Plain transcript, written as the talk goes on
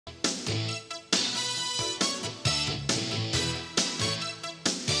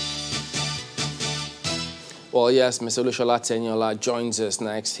Well, yes, Mr. Olusola joins us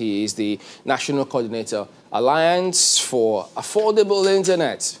next. He is the National Coordinator, Alliance for Affordable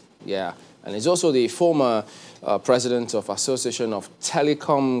Internet. Yeah, and he's also the former president of Association of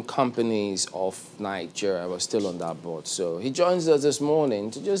Telecom Companies of Nigeria. We're still on that board. So he joins us this morning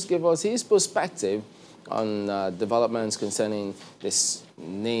to just give us his perspective on developments concerning this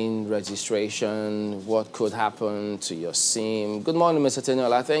NIN registration, what could happen to your SIM. Good morning, Mr.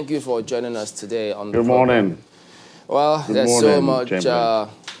 Teniola. Thank you for joining us today on the program. Good morning. Well, Good there's morning, so much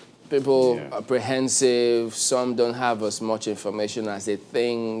people apprehensive. Some don't have as much information as they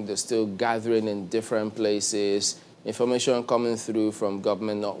think. They're still gathering in different places. Information coming through from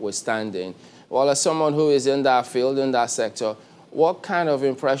government notwithstanding. Well, as someone who is in that field, in that sector, what kind of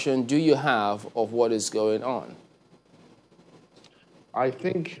impression do you have of what is going on? I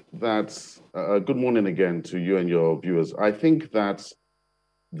think that, good morning again to you and your viewers. I think that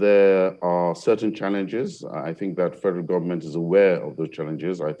there are certain challenges. I think that federal government is aware of those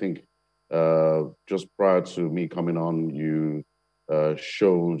challenges. I think just prior to me coming on, you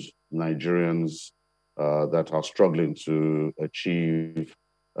showed Nigerians that are struggling to achieve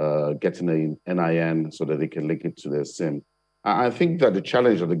getting an NIN so that they can link it to their SIM. I think that the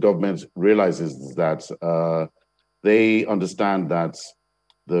challenge that the government realizes is that they understand that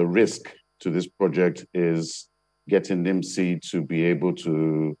the risk to this project is getting NIMC to be able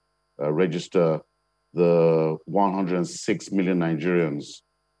to register the 106 million Nigerians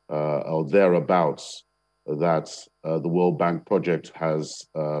or thereabouts that the World Bank project has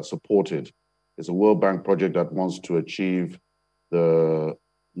supported. It's a World Bank project that wants to achieve the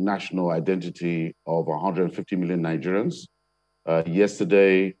national identity of 150 million Nigerians.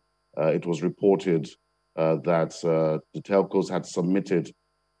 Yesterday, it was reported that the telcos had submitted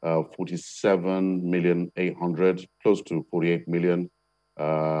 47,800,000, close to 48 million,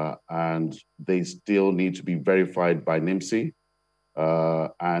 and they still need to be verified by NIMC.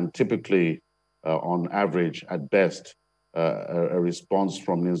 And typically, on average, at best, a response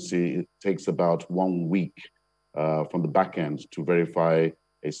from NIMC takes about 1 week from the back end to verify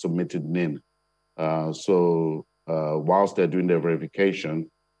a submitted NIN. So whilst they're doing their verification,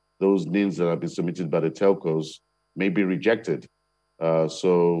 those NINs that have been submitted by the telcos may be rejected.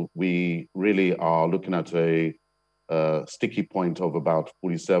 So we really are looking at a sticky point of about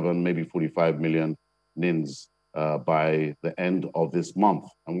 47, maybe 45 million NINs by the end of this month.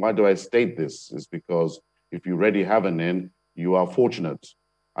 And why do I state this? Is because if you already have a NIN, you are fortunate.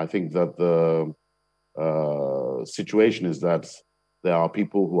 I think that the situation is that there are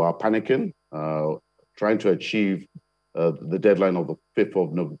people who are panicking, trying to achieve the deadline of the 5th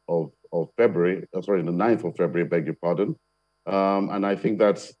of February, sorry, the 9th of February, beg your pardon. And I think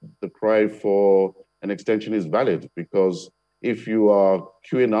that the cry for an extension is valid, because if you are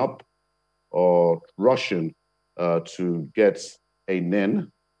queuing up or rushing to get a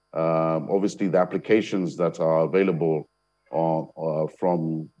NIN, obviously the applications that are available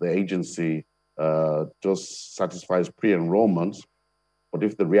from the agency just satisfies pre-enrollment. But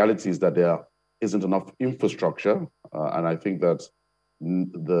if the reality is that there isn't enough infrastructure, and I think that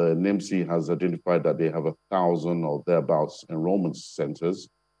the NIMC has identified that they have 1,000 or thereabouts enrollment centers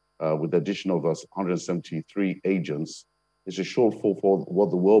with the addition of 173 agents. It's a shortfall for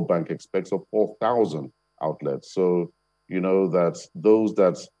what the World Bank expects of 4,000 outlets. So, you know, that those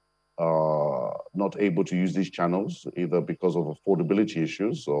that are not able to use these channels, either because of affordability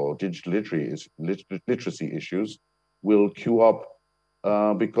issues or digital literacy issues, will queue up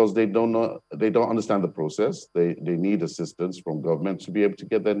because they don't understand the process. They need assistance from government to be able to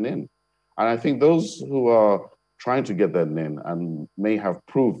get their NIN. And I think those who are trying to get their NIN and may have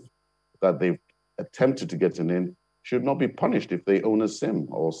proof that they've attempted to get an NIN should not be punished if they own a SIM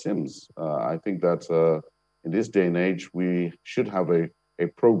or SIMs. I think that in this day and age, we should have a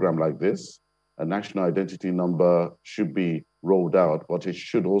program like this. A national identity number should be rolled out, but it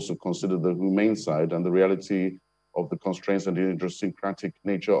should also consider the humane side and the reality of the constraints and the idiosyncratic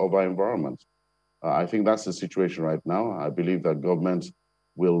nature of our environment. I think that's the situation right now. I believe that government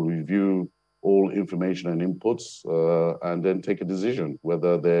will review all information and inputs and then take a decision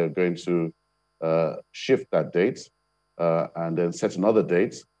whether they're going to shift that date and then set another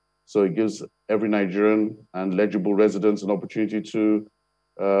date. So it gives every Nigerian and legible residents an opportunity to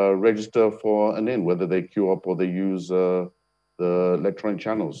register for an NIN, whether they queue up or they use the electronic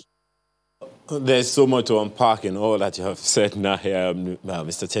channels. There's so much to unpack in all that you have said now here,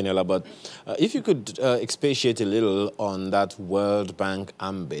 Mr. Teniola, but if you could expatiate a little on that World Bank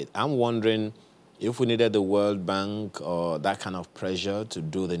ambit. I'm wondering if we needed the World Bank or that kind of pressure to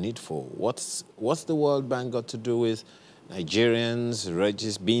do the needful. What's the World Bank got to do with Nigerians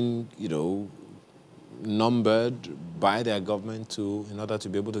being, numbered by their government in order to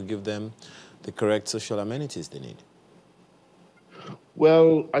be able to give them the correct social amenities they need?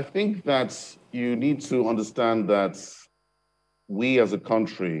 Well, I think that you need to understand that we as a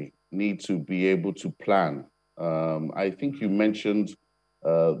country need to be able to plan. I think you mentioned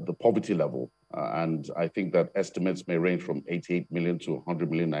the poverty level, and I think that estimates may range from 88 million to 100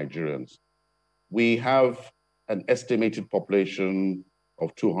 million Nigerians. We have an estimated population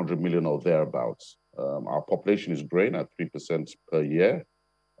of 200 million or thereabouts. Our population is growing at 3% per year.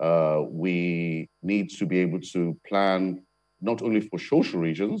 We need to be able to plan not only for social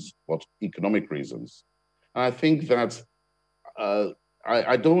reasons, but economic reasons. And I think that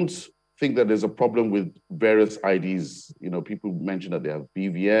I don't think that there's a problem with various IDs. You know, people mention that they have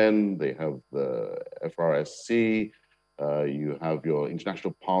BVN, they have the FRSC, you have your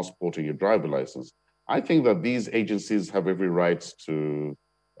international passport or your driver license. I think that these agencies have every right to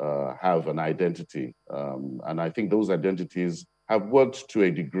have an identity. And I think those identities have worked to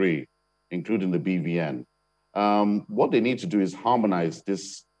a degree, including the BVN. What they need to do is harmonize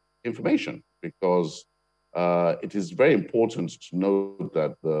this information, because it is very important to note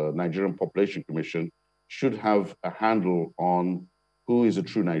that the Nigerian Population Commission should have a handle on who is a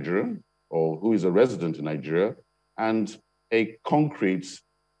true Nigerian or who is a resident in Nigeria, and a concrete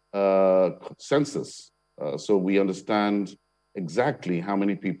census. So we understand exactly how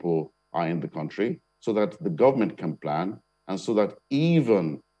many people are in the country, so that the government can plan, and so that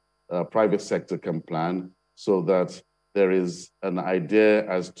even private sector can plan, so that there is an idea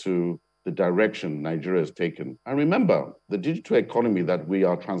as to the direction Nigeria has taken. And remember, the digital economy that we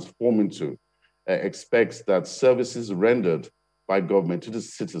are transforming to expects that services rendered by government to the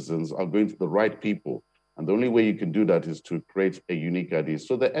citizens are going to the right people. And the only way you can do that is to create a unique ID.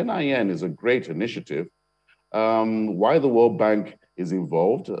 So the NIN is a great initiative. Why the World Bank is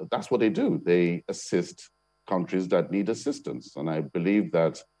involved, that's what they do. They assist countries that need assistance. And I believe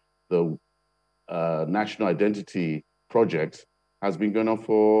that the National Identity Project has been going on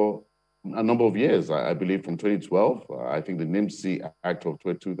for a number of years. I believe from 2012. I think the NIMC Act of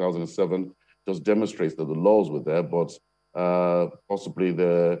 2007 just demonstrates that the laws were there, but possibly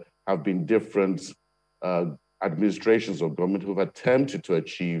there have been different administrations of government who have attempted to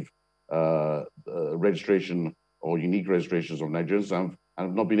achieve registration or unique registrations of Nigerians and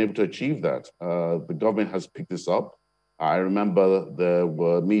have not been able to achieve that. The government has picked this up. I remember there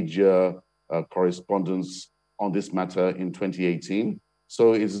were media correspondence on this matter in 2018.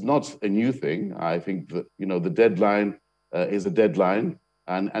 So it's not a new thing. I think that, you know, the deadline is a deadline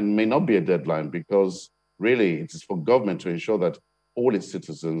and may not be a deadline, because really it is for government to ensure that all its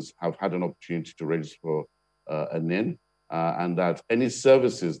citizens have had an opportunity to register for a NIN, and that any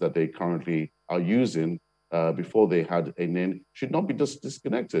services that they currently are using before they had a NIN should not be just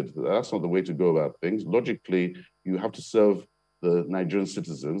disconnected. That's not the way to go about things. Logically, you have to serve the Nigerian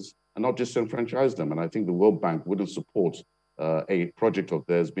citizens and not disenfranchise them. And I think the World Bank wouldn't support a project of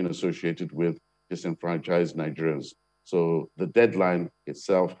theirs being associated with disenfranchised Nigerians. So the deadline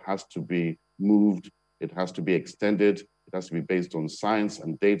itself has to be moved. It has to be extended. It has to be based on science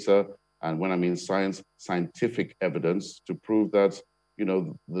and data. And when I mean science, scientific evidence to prove that, you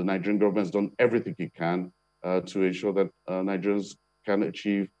know, the Nigerian government has done everything it can to ensure that Nigerians can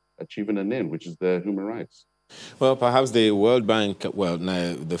achieve achieving a NIN, which is their human rights. Well, perhaps the World Bank, well,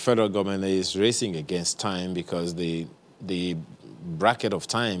 now the federal government is racing against time, because the bracket of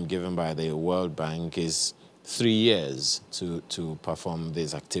time given by the World Bank is 3 years to perform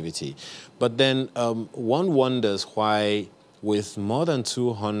this activity. But then one wonders why, with more than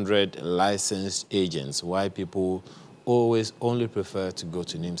 200 licensed agents, why people always only prefer to go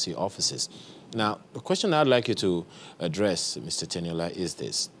to NIMC offices. Now, the question I'd like you to address, Mr. Teniola, is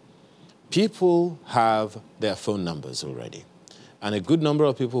this. People have their phone numbers already, and a good number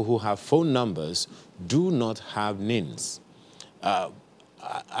of people who have phone numbers do not have NINs.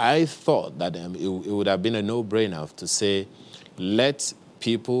 I thought that it would have been a no-brainer to say, let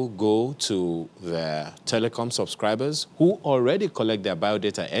people go to their telecom subscribers who already collect their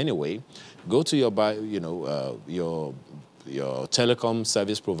biodata anyway, go to your telecom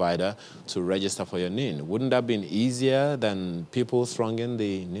service provider to register for your NIN. Wouldn't that have been easier than people thronging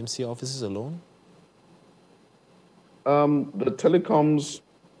the NIMC offices alone? The telecoms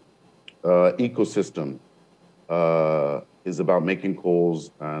ecosystem is about making calls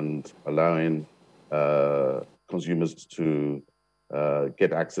and allowing consumers to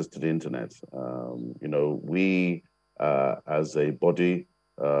get access to the internet. You know, we as a body,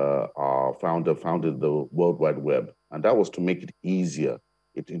 our founder founded the World Wide Web, and that was to make it easier.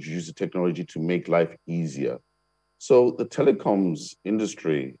 It introduced the technology to make life easier. So the telecoms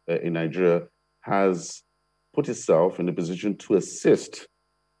industry in Nigeria has put itself in a position to assist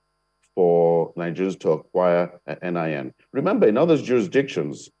for Nigerians to acquire an NIN. Remember, in other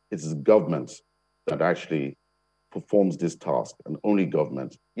jurisdictions, it's the government that actually performs this task, and only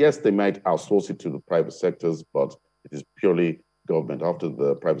government. Yes, they might outsource it to the private sectors, but it is purely government after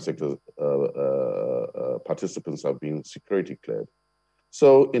the private sector participants have been security cleared.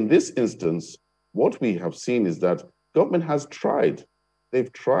 So in this instance, what we have seen is that government has tried.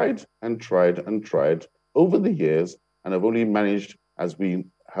 They've tried and tried and tried over the years and have only managed, as we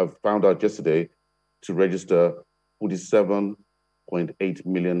have found out yesterday, to register 47.8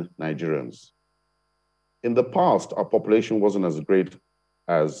 million Nigerians. In the past, our population wasn't as great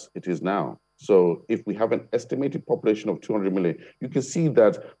as it is now. So if we have an estimated population of 200 million, you can see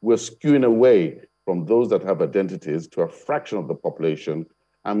that we're skewing away from those that have identities to a fraction of the population.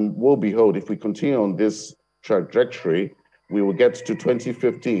 And woe behold, if we continue on this trajectory, we will get to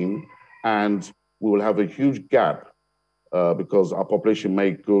 2015 and we will have a huge gap because our population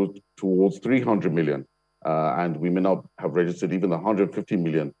may go towards 300 million and we may not have registered even the 150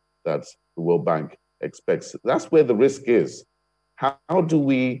 million that the World Bank expects. That's where the risk is. How do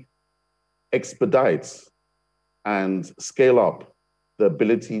we expedite and scale up the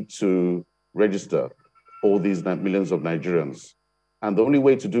ability to register all these millions of Nigerians? And the only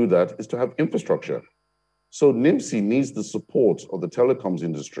way to do that is to have infrastructure. So NIMC needs the support of the telecoms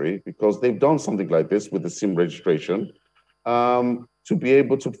industry because they've done something like this with the SIM registration to be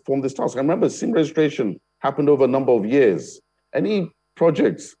able to perform this task. I remember SIM registration happened over a number of years. Any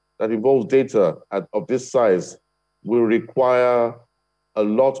projects that involves data of this size will require a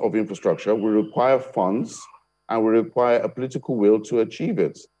lot of infrastructure, will require funds, and will require a political will to achieve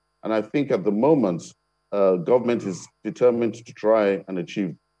it. And I think at the moment, government is determined to try and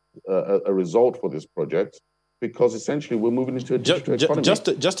achieve a result for this project because essentially we're moving into a digital economy.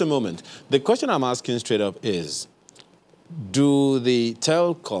 Just a moment. The question I'm asking straight up is, do the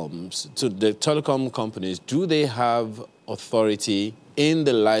telecom companies, do they have authority in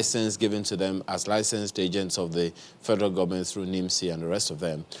the license given to them as licensed agents of the federal government through NIMC and the rest of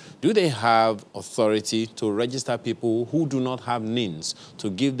them? Do they have authority to register people who do not have NINs, to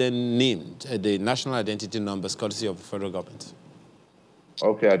give them NIN, the national identity numbers, courtesy of the federal government?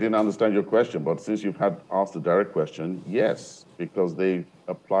 Okay, I didn't understand your question, but since you've asked a direct question, yes, because they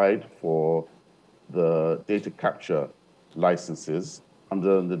applied for the data capture licenses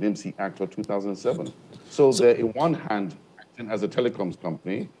under the NIMC Act of 2007. So they're in one hand acting as a telecoms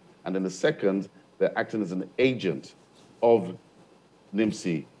company, and in the second, they're acting as an agent of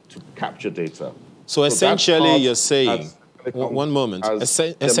NIMC to capture data. So essentially, you're saying, one moment,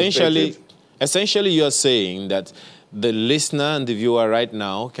 essentially you're saying that the listener and the viewer right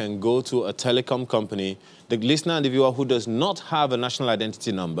now can go to a telecom company, the listener and the viewer who does not have a national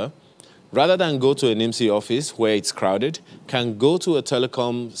identity number, rather than go to a NIMC office where it's crowded, can go to a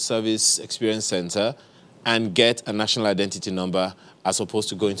telecom service experience center and get a national identity number as opposed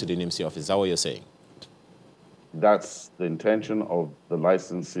to going to the NIMC office. Is that what you're saying? That's the intention of the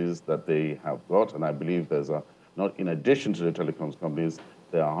licenses that they have got. And I believe there's not in addition to the telecoms companies,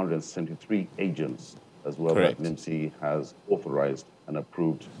 there are 173 agents as well. Correct. That NIMC has authorized and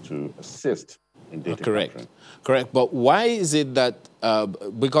approved to assist in data capturing. Correct. But why is it that,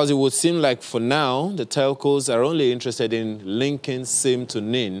 because it would seem like for now, the telcos are only interested in linking SIM to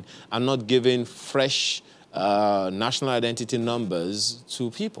NIN and not giving fresh national identity numbers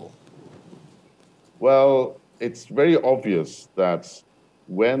to people? Well, it's very obvious that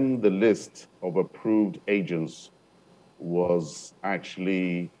when the list of approved agents was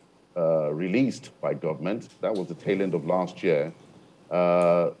actually released by government, that was the tail end of last year,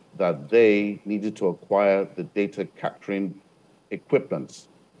 that they needed to acquire the data capturing equipment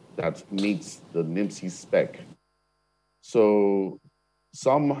that meets the NIMC spec. So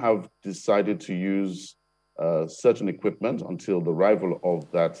some have decided to use certain equipment until the arrival of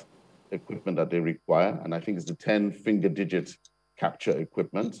that equipment that they require, and I think it's the 10-finger digit capture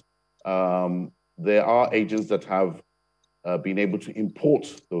equipment. There are agents that have been able to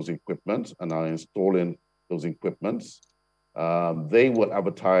import those equipment and are installing those equipments. They will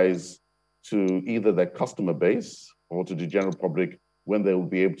advertise to either their customer base or to the general public when they will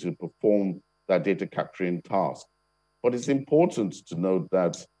be able to perform that data capturing task. But it's important to note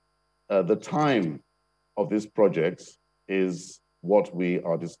that the time of this project is what we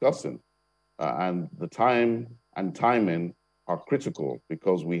are discussing. And the time and timing are critical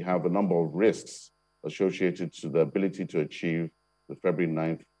because we have a number of risks associated to the ability to achieve the February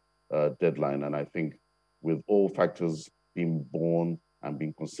 9th deadline. And I think with all factors being borne and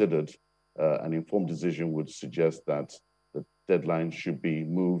being considered, an informed decision would suggest that the deadline should be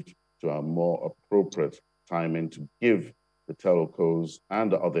moved to a more appropriate timing to give the telcos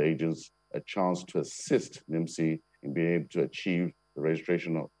and the other agents a chance to assist NIMC in being able to achieve the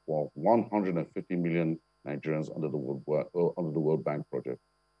registration of 150 million Nigerians under the World Bank project.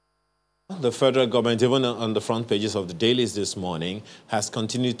 The federal government, even on the front pages of the dailies this morning, has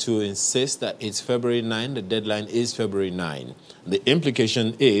continued to insist that it's February 9, the deadline is February 9. The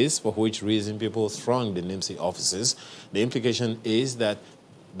implication is, for which reason people throng the NIMC offices, the implication is that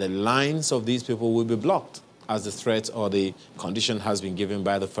the lines of these people will be blocked as the threat or the condition has been given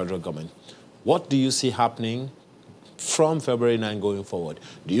by the federal government. What do you see happening from February 9 going forward?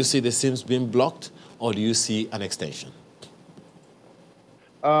 Do you see the SIMs being blocked, or do you see an extension?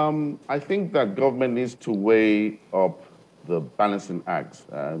 I think that government needs to weigh up the balancing act.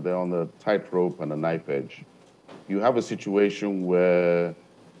 They're on the tightrope and a knife edge. You have a situation where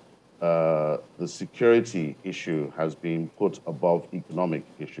the security issue has been put above economic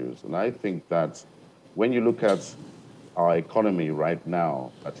issues. And I think that when you look at our economy right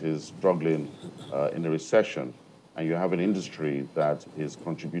now that is struggling in a recession, and you have an industry that is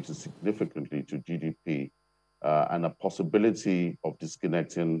contributing significantly to GDP, and a possibility of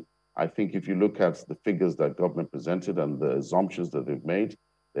disconnecting. I think if you look at the figures that government presented and the assumptions that they've made,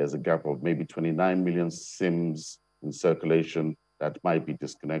 there's a gap of maybe 29 million SIMs in circulation that might be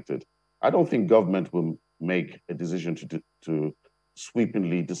disconnected. I don't think government will make a decision to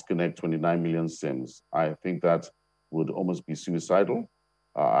sweepingly disconnect 29 million SIMs. I think that would almost be suicidal.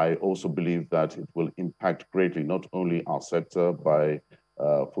 I also believe that it will impact greatly, not only our sector by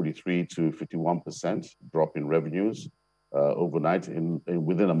 43 to 51% drop in revenues overnight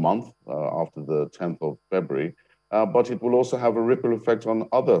within a month after the 10th of February. But it will also have a ripple effect on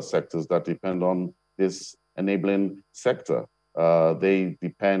other sectors that depend on this enabling sector. They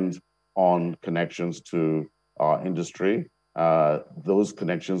depend on connections to our industry. Those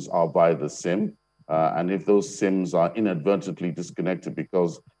connections are via the SIM. And if those SIMs are inadvertently disconnected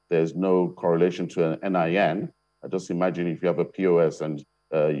because there's no correlation to an NIN, just imagine if you have a POS and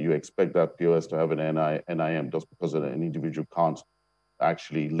you expect that POS to have an NIN just because an individual can't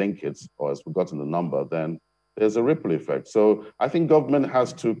actually link it or has forgotten the number, then there's a ripple effect. So I think government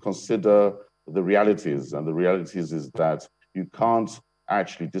has to consider the realities, and the realities is that you can't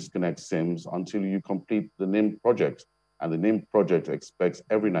actually disconnect SIMs until you complete the NIN project. And the NIN project expects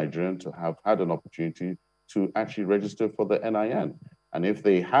every Nigerian to have had an opportunity to actually register for the NIN. And if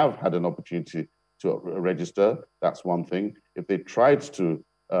they have had an opportunity to register, that's one thing. If they tried to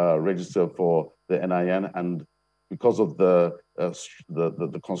register for the NIN and because of the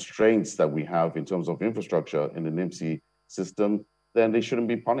constraints that we have in terms of infrastructure in the NIMC system, then they shouldn't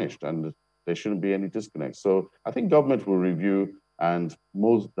be punished and there shouldn't be any disconnect. So I think government will review and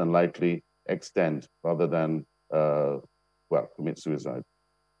most than likely extend rather than, commit suicide.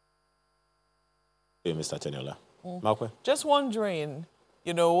 Okay, Mr. Teniola. Malkwe? Just wondering,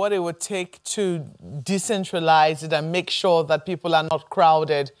 what it would take to decentralize it and make sure that people are not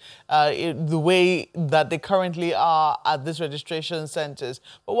crowded the way that they currently are at these registration centers.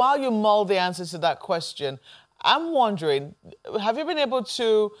 But while you mull the answers to that question, I'm wondering, have you been able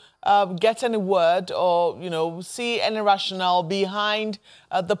to get any word or, see any rationale behind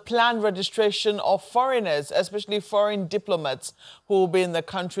the planned registration of foreigners, especially foreign diplomats who will be in the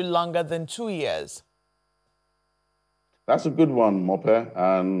country longer than 2 years? That's a good one, Mope,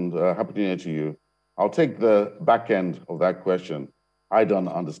 and happy New Year to you. I'll take the back end of that question. I don't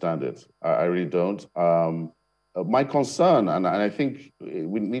understand it. I really don't. My concern, and I think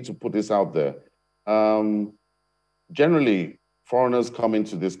we need to put this out there, generally, foreigners come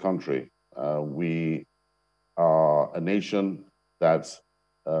into this country. We are a nation that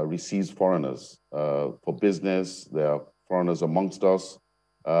receives foreigners for business. There are foreigners amongst us.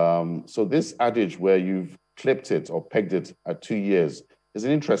 So this adage where you've clipped it or pegged it at 2 years is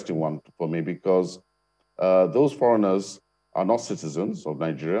an interesting one for me because those foreigners are not citizens of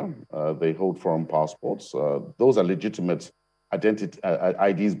Nigeria. They hold foreign passports. Those are legitimate identity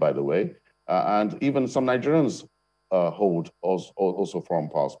IDs, by the way. And even some Nigerians hold also foreign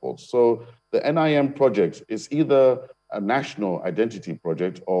passports. So the NIN project is either a national identity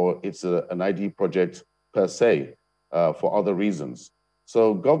project or it's an ID project per se for other reasons.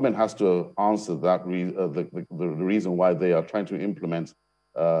 So government has to answer that the reason why they are trying to implement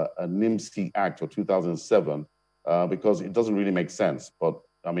a NIMC Act of 2007 because it doesn't really make sense. But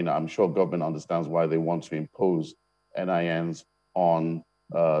I mean, I'm sure government understands why they want to impose NINs on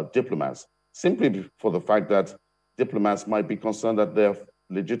diplomats, simply for the fact that diplomats might be concerned that their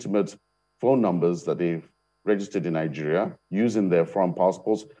legitimate phone numbers that they've registered in Nigeria using their foreign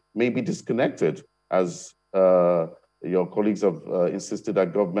passports may be disconnected as your colleagues have insisted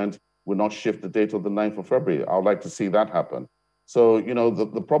that government will not shift the date of the 9th of February. I would like to see that happen. So, you know,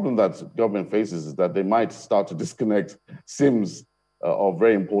 the problem that government faces is that they might start to disconnect SIMs of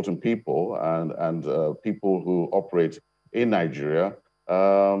very important people and people who operate in Nigeria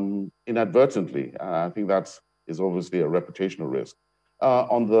inadvertently. I think that is obviously a reputational risk.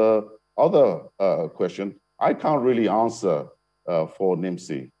 On the other question, I can't really answer for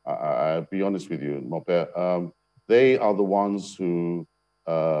NIMC. I'll be honest with you, Mope. They are the ones who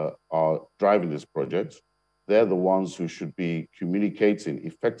are driving this project. They're the ones who should be communicating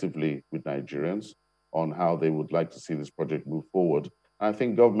effectively with Nigerians on how they would like to see this project move forward. I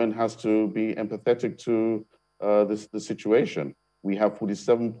think government has to be empathetic to the situation. We have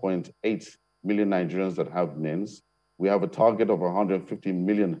 47.8 million Nigerians that have NINs. We have a target of 150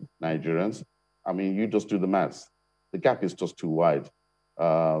 million Nigerians. I mean, you just do the maths. The gap is just too wide.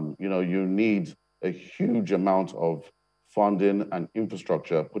 You know, you need a huge amount of funding and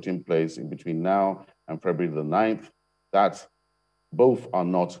infrastructure put in place in between now and February the 9th. That both are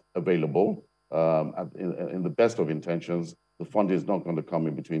not available. In the best of intentions, the fund is not going to come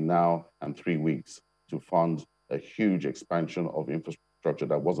in between now and 3 weeks to fund a huge expansion of infrastructure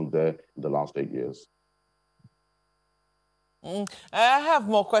that wasn't there in the last 8 years. I have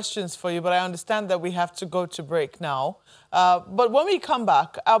more questions for you, but I understand that we have to go to break now. But when we come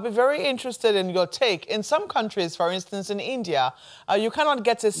back, I'll be very interested in your take. In some countries, for instance, in India, you cannot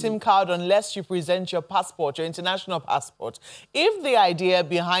get a SIM card unless you present your passport, your international passport. If the idea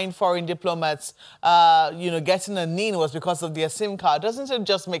behind foreign diplomats, you know, getting a NIN was because of their SIM card, doesn't it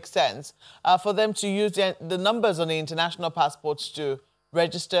just make sense for them to use the numbers on the international passports to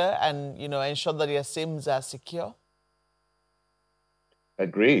register and, you know, ensure that their SIMs are secure?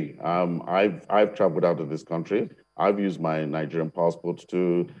 Agree. I've traveled out of this country. I've used my Nigerian passport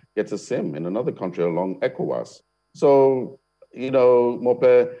to get a SIM in another country along ECOWAS. So, you know, Mope,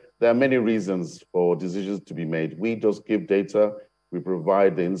 there are many reasons for decisions to be made. We just give data, we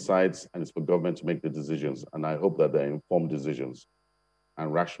provide the insights, and it's for government to make the decisions. And I hope that they're informed decisions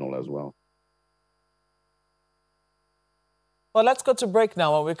and rational as well. Well, let's go to break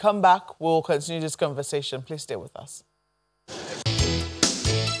now. When we come back, we'll continue this conversation. Please stay with us.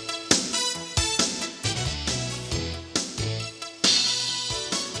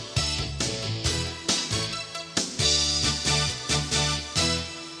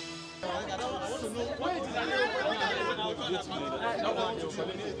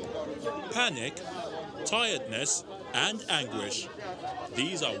 Panic, tiredness, and anguish.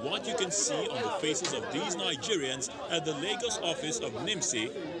 These are what you can see on the faces of these Nigerians at the Lagos office of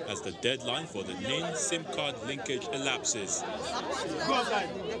NIMC as the deadline for the NIN SIM card linkage elapses.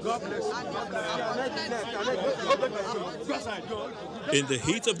 In the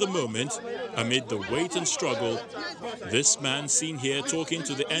heat of the moment, amid the wait and struggle, this man seen here talking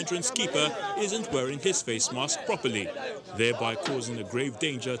to the entrance keeper isn't wearing his face mask properly, thereby causing a grave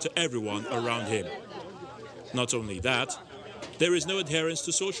danger to everyone around him. Not only that, there is no adherence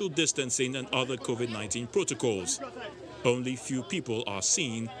to social distancing and other COVID-19 protocols. Only few people are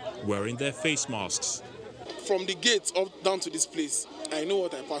seen wearing their face masks. From the gate up down to this place, I know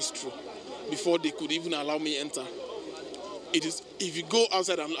what I passed through before they could even allow me enter. It is, if you go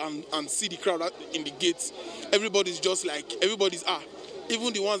outside and see the crowd in the gates, everybody's just like,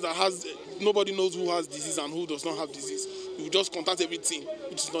 even the ones that has, nobody knows who has disease and who does not have disease. You just contact everything,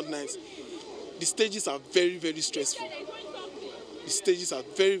 which is not nice. The stages are very, very stressful. The stages are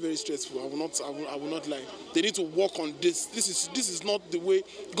very, very stressful. I will not lie. They need to work on this. This is not the way.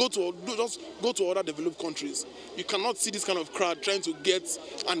 Just go to other developed countries. You cannot see this kind of crowd trying to get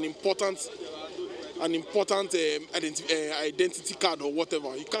an important identity card or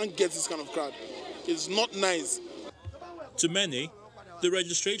whatever. You can't get this kind of crowd. It's not nice. To many, the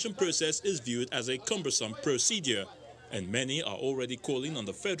registration process is viewed as a cumbersome procedure, and many are already calling on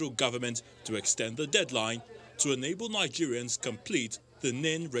the federal government to extend the deadline to enable Nigerians complete the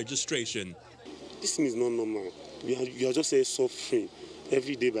NIN registration. This thing is not normal. You are just suffering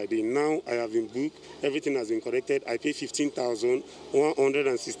every day by day. Now I have been booked, everything has been corrected. I pay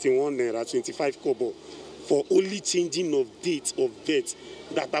 15,161 naira 25 kobo for only changing of date of birth.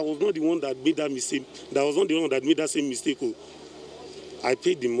 That I was not the one that made that mistake. That was not the one that made that same mistake. I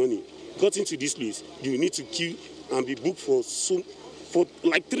paid the money, got into this place. You need to queue and be booked for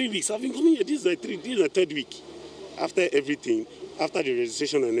like 3 weeks. I've been coming here. This is the third week. After everything, after the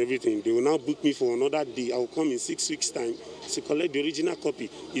registration and everything, they will now book me for another day. I will come in 6 weeks' time to collect the original copy.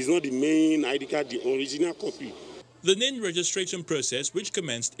 It's not the main ID card, the original copy. The NIN registration process, which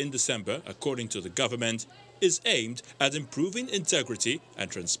commenced in December, according to the government, is aimed at improving integrity and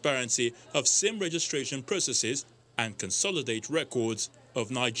transparency of SIM registration processes and consolidate records of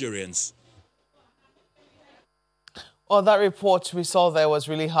Nigerians. Well, that report we saw there was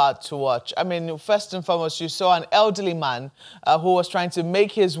really hard to watch. I mean, first and foremost, you saw an elderly man who was trying to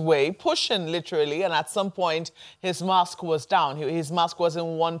make his way, pushing literally, and at some point his mask was down. His mask wasn't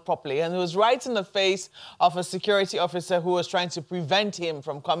worn properly, and he was right in the face of a security officer who was trying to prevent him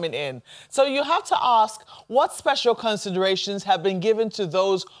from coming in. So you have to ask, what special considerations have been given to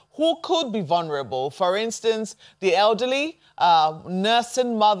those who could be vulnerable? For instance, the elderly,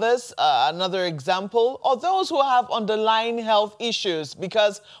 nursing mothers, another example, or those who have underlying health issues,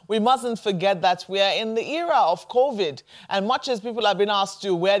 because we mustn't forget that we are in the era of COVID, and much as people have been asked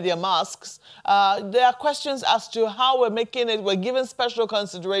to wear their masks, there are questions as to how we're giving special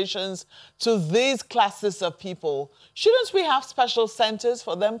considerations to these classes of people. Shouldn't we have special centers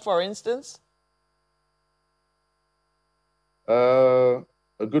for them, for instance?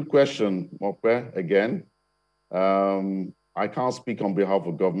 A good question, Mokwe, again. I can't speak on behalf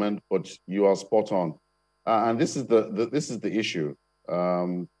of government, but you are spot on. And this is the issue.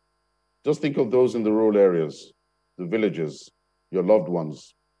 Just think of those in the rural areas, the villages, your loved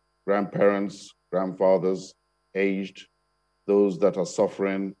ones, grandparents, grandfathers, aged, those that are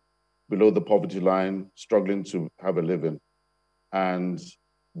suffering below the poverty line, struggling to have a living. And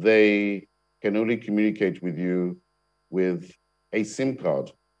they can only communicate with you with a SIM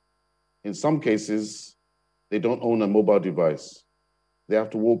card. In some cases, they don't own a mobile device. They have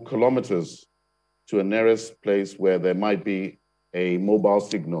to walk kilometers to a nearest place where there might be a mobile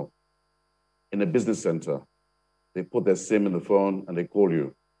signal. In a business center, they put their SIM in the phone and they call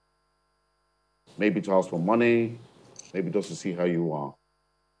you. Maybe to ask for money, maybe just to see how you are.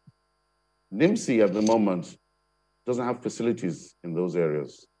 NIMC at the moment doesn't have facilities in those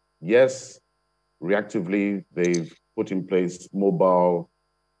areas. Yes, reactively, they've put in place mobile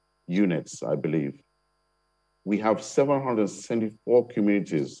units, I believe. We have 774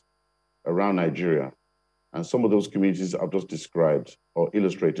 communities around Nigeria, and some of those communities I've just described or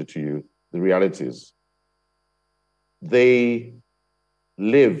illustrated to you the realities. They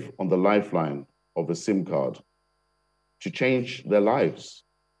live on the lifeline of a SIM card to change their lives,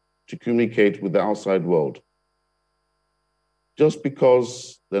 to communicate with the outside world. Just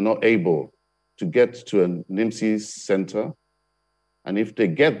because they're not able to get to a NIMC center, and if they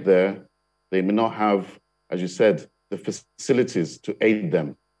get there, they may not have, as you said, the facilities to aid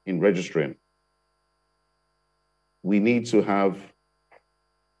them in registering. We need to have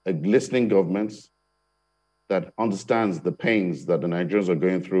a listening government that understands the pains that the Nigerians are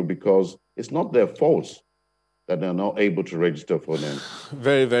going through, because it's not their fault that they're not able to register for them.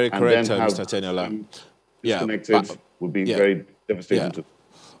 Very, very correct, Mr. Teniola. Disconnected would be very devastating to.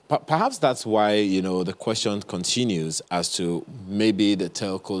 Perhaps that's why, you know, the question continues as to maybe the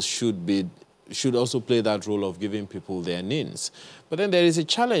telcos should also play that role of giving people their NINs. But then there is a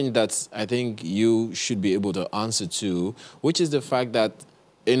challenge that I think you should be able to answer to, which is the fact that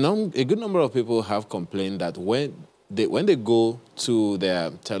a good number of people have complained that when they go to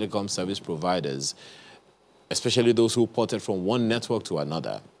their telecom service providers, especially those who ported from one network to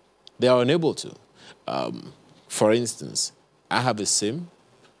another, they are unable to. For instance, I have a SIM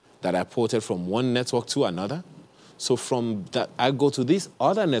that I ported from one network to another. So from that, I go to this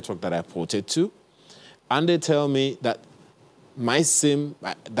other network that I ported to, and they tell me that my SIM,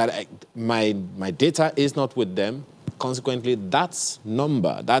 my data is not with them. Consequently, that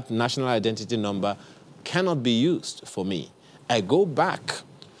number, that national identity number, cannot be used for me. I go back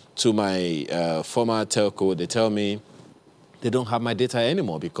to my former telco. They tell me they don't have my data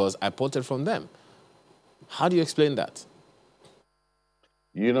anymore because I ported from them. How do you explain that?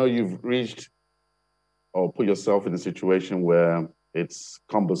 You know, you've reached or put yourself in a situation where it's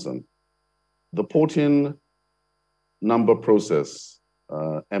cumbersome. The porting number process,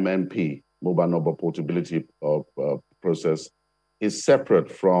 MNP, mobile number portability process, is separate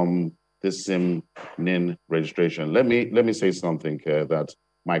from the SIM NIN registration. Let me say something here that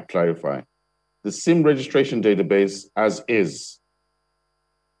might clarify. The SIM registration database as is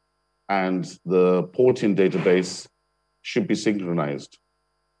and the porting database should be synchronized.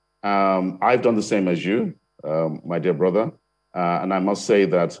 I've done the same as you, my dear brother, and I must say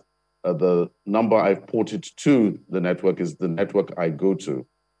that the number I've ported to the network is the network I go to.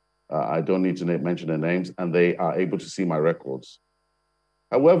 I don't need to mention their names, and they are able to see my records.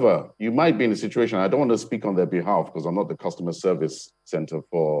 However, you might be in a situation, I don't want to speak on their behalf because I'm not the customer service center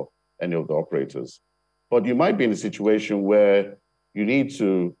for any of the operators, but you might be in a situation where you need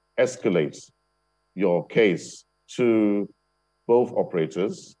to escalate your case to both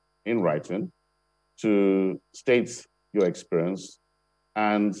operators in writing to state your experience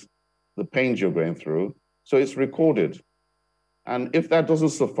and the pains you're going through. So it's recorded. And if that doesn't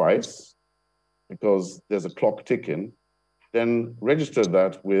suffice, because there's a clock ticking, then register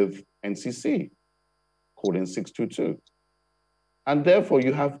that with NCC, call in 622. And therefore,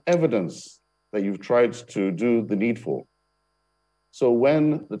 you have evidence that you've tried to do the needful. So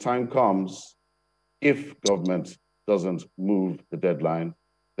when the time comes, if government doesn't move the deadline,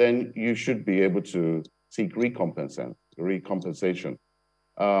 then you should be able to seek recompensation.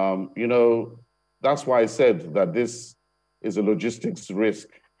 You know, that's why I said that this is a logistics risk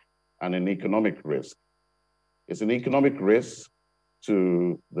and an economic risk. It's an economic risk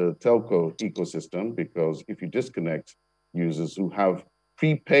to the telco ecosystem because if you disconnect users who have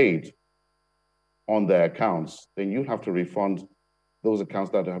prepaid on their accounts, then you have to refund those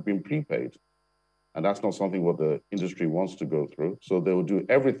accounts that have been prepaid. And that's not something what the industry wants to go through. So they will do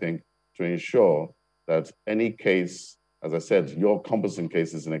everything to ensure that any case, as I said, your Compazine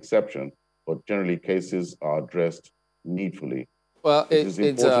case is an exception, but generally cases are addressed needfully. Well,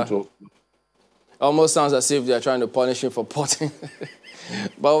 it almost sounds as if they're trying to punish him for potting.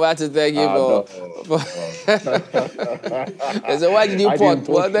 But we have to thank you for so why did you pot?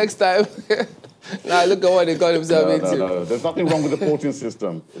 Well, next time. Now look at what he got himself into. No. There's nothing wrong with the porting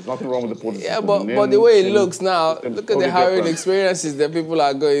system. There's nothing wrong with the porting system. Yeah, but the way it looks now, look at the harrowing experiences that people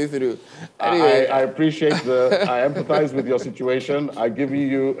are going through. Anyway, I appreciate I empathize with your situation. I give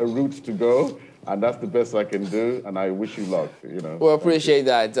you a route to go, and that's the best I can do. And I wish you luck. You know. We appreciate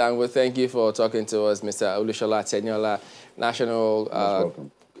that, and we thank you for talking to us, Mr. Olusola Teniola, National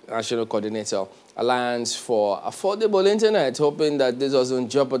Coordinator, Alliance for Affordable Internet, hoping that this doesn't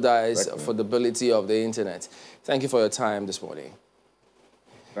jeopardize affordability of the internet. Thank you for your time this morning.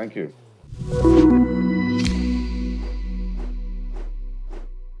 Thank you.